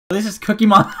This is Cookie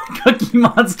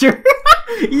Monster.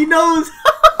 He knows.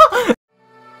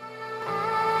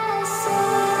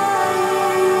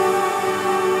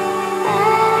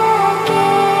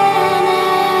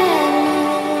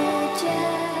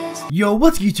 Yo,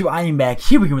 what's YouTube? I am back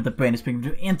here again with the brand new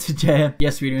video, and today,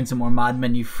 yes, we're doing some more mod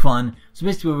menu fun. So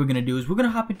basically what we're gonna do is we're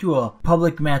gonna hop into a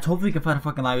public match. Hopefully we can find a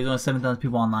fucking live. There's only 7,000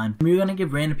 people online. We're gonna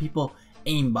give random people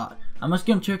Aimbot. I must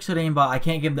give them tricks at Aimbot. I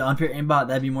can't give the unfair Aimbot,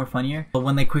 that'd be more funnier. But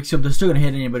when they quickscope, they're still gonna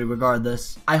hit anybody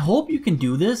regardless. I hope you can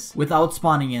do this without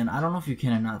spawning in. I don't know if you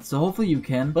can or not, so hopefully you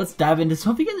can. Let's dive into this.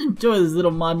 Hope you guys enjoy this little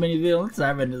mod menu video. Let's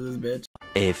dive into this bitch.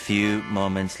 A few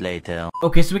moments later.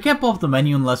 Okay, so we can't pull up the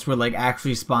menu unless we're like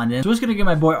actually spawned in. So we're just gonna give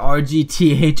my boy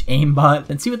RGTH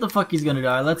Aimbot and see what the fuck he's gonna do.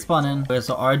 Alright, let's spawn in. Okay,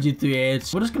 so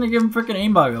RG3H. We're just gonna give him freaking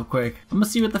Aimbot real quick. I'm gonna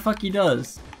see what the fuck he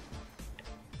does.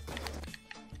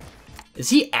 Is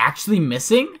he actually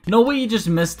missing? No way, he just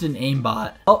missed an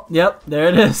Aimbot. Oh, yep, there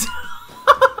it is.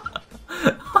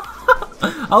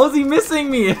 How is he missing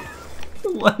me?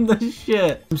 What the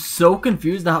shit? I'm so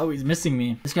confused how he's missing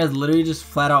me. This guy's literally just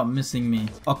flat out missing me.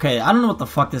 Okay, I don't know what the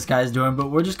fuck this guy's doing, but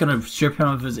we're just gonna strip him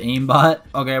of his aimbot.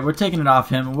 Okay, we're taking it off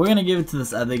him. We're gonna give it to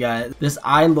this other guy. This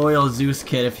I Loyal Zeus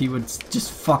kid, if he would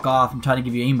just fuck off. I'm trying to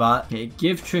give you aimbot. Okay,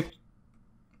 give trick.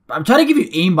 I'm trying to give you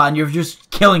aimbot and you're just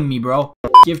killing me, bro.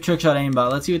 Give trick shot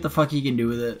aimbot. Let's see what the fuck he can do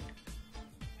with it.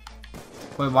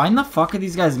 Wait, why in the fuck are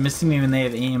these guys missing me when they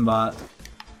have aimbot?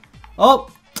 Oh!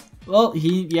 Well,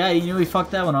 he knew he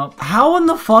fucked that one up. How in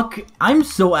the fuck? I'm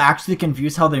so actually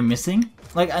confused how they're missing.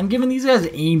 Like, I'm giving these guys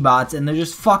aimbots and they're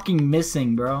just fucking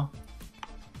missing, bro.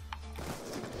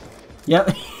 Yep,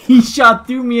 he shot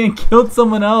through me and killed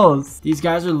someone else. These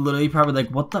guys are literally probably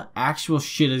like, what the actual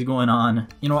shit is going on?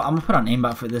 You know what, I'm gonna put on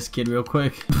aimbot for this kid real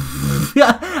quick.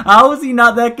 How is he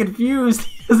not that confused?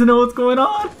 He doesn't know what's going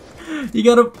on. You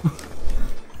gotta...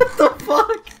 What the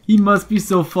fuck? He must be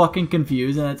so fucking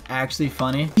confused, and it's actually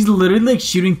funny. He's literally like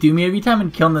shooting through me every time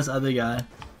and killing this other guy.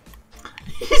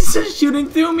 He's just shooting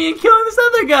through me and killing this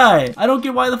other guy. I don't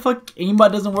get why the fuck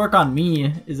aimbot doesn't work on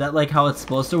me. Is that like how it's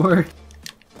supposed to work?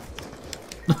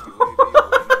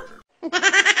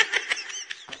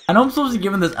 I know I'm supposed to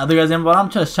give him this other guy's aimbot, but I'm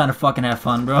just trying to fucking have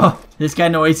fun, bro. This guy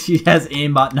knows he has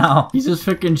aimbot now. He's just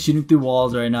freaking shooting through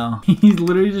walls right now. He's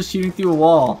literally just shooting through a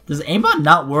wall. Does aimbot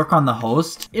not work on the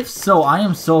host? If so, I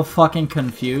am so fucking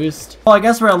confused. Well, I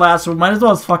guess we're at last, so we might as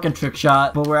well as fucking trick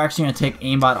shot. But we're actually gonna take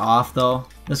aimbot off, though.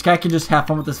 This guy can just have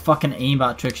fun with this fucking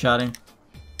aimbot trick shotting.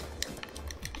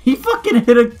 He fucking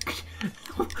hit a...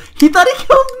 He thought he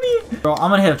killed me! Bro,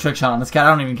 I'm gonna hit a trick shot on this guy. I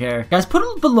don't even care. Guys, put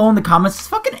it below in the comments. Does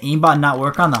fucking aimbot not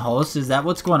work on the host? Is that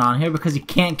what's going on here? Because he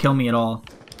can't kill me at all.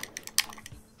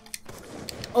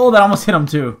 Oh, that almost hit him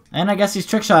too. And I guess he's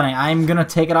trick shotting. I'm gonna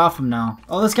take it off him now.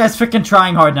 Oh, this guy's freaking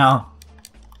trying hard now.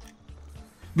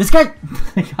 This guy...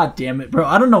 God damn it, bro.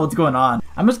 I don't know what's going on.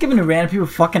 I'm just giving random people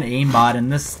fucking aimbot,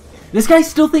 and this guy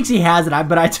still thinks he has it,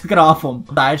 but I took it off him.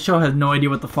 Sideshow has no idea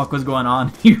what the fuck was going on.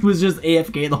 He was just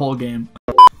AFK the whole game.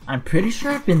 I'm pretty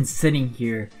sure I've been sitting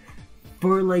here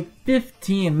for like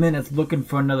 15 minutes looking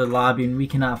for another lobby and we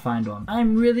cannot find one.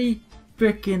 I'm really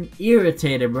freaking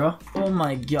irritated, bro. Oh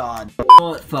my god.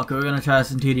 Oh, fuck, we're gonna try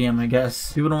this in TDM, I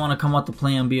guess. People don't want to come out to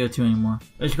play on BO2 anymore.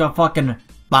 They just got fucking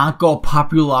Banco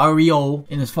Populario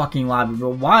in this fucking lobby, bro.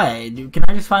 Why, dude? Can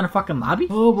I just find a fucking lobby?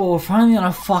 Oh, but we're finally on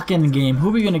a fucking game. Who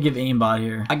are we gonna give aimbot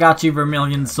here? I got you,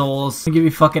 Vermilion Souls. I'll give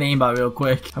you fucking aimbot real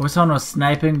quick. I wish someone was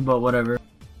sniping, but whatever.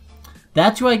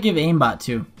 That's who I give aimbot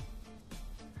to.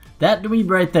 That dude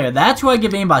right there. That's who I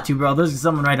give aimbot to, bro. There's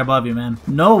someone right above you, man.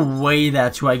 No way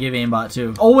that's who I give aimbot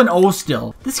to. Oh, and oh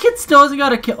still. This kid still hasn't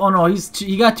got a kill. Oh no,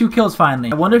 he got 2 kills finally.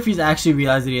 I wonder if he's actually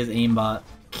realized that he has aimbot.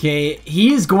 Okay,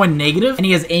 he is going negative and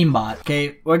he has aimbot.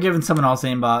 Okay, we're giving someone else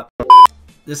aimbot.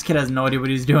 This kid has no idea what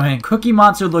he's doing. Cookie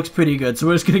Monster looks pretty good, so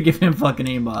we're just gonna give him fucking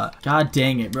aimbot. God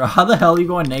dang it, bro. How the hell are you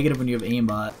going negative when you have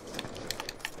aimbot?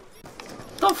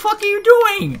 What the fuck are you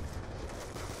doing?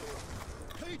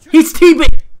 He's teaming!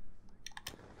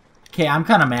 Okay, I'm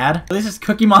kind of mad. This is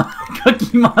Cookie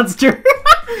Monster.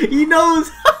 He knows.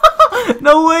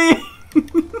 No way.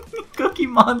 Cookie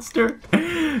Monster.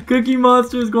 Cookie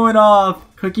Monster is going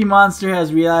off. Cookie Monster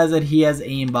has realized that he has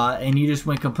aimbot and he just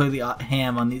went completely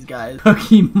ham on these guys.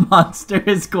 Cookie Monster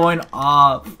is going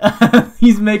off.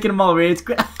 He's making them all rage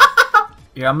quit.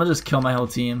 Here, I'm gonna just kill my whole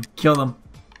team. Kill them.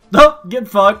 Nope, get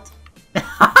fucked.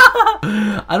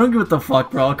 I don't give what the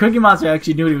fuck, bro. Cookie Monster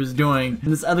actually knew what he was doing,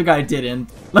 and this other guy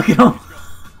didn't. Look at him.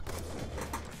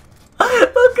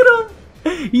 Look at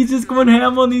him. He's just going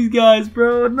ham on these guys,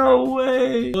 bro. No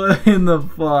way. What in the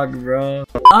fuck, bro?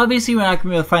 Obviously, we're not gonna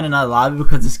be able to find another lobby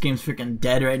because this game's freaking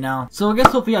dead right now. So I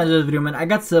guess hopefully you enjoyed this video, man. I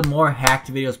got some more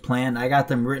hacked videos planned. I got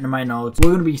them written in my notes.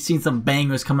 We're gonna be seeing some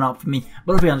bangers coming out for me.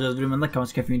 But if you enjoyed this video, man, like, comment,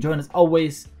 subscribe if you enjoyed. As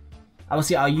always, I will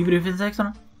see all you videos for the next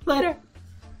one. Later.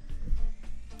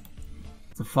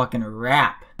 It's a fucking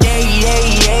wrap.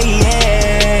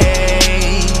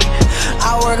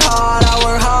 I work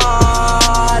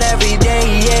hard every day,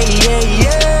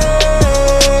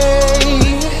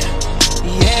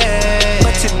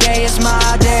 but today is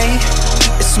my day,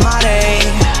 it's my day,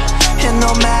 and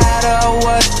no matter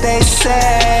what they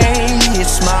say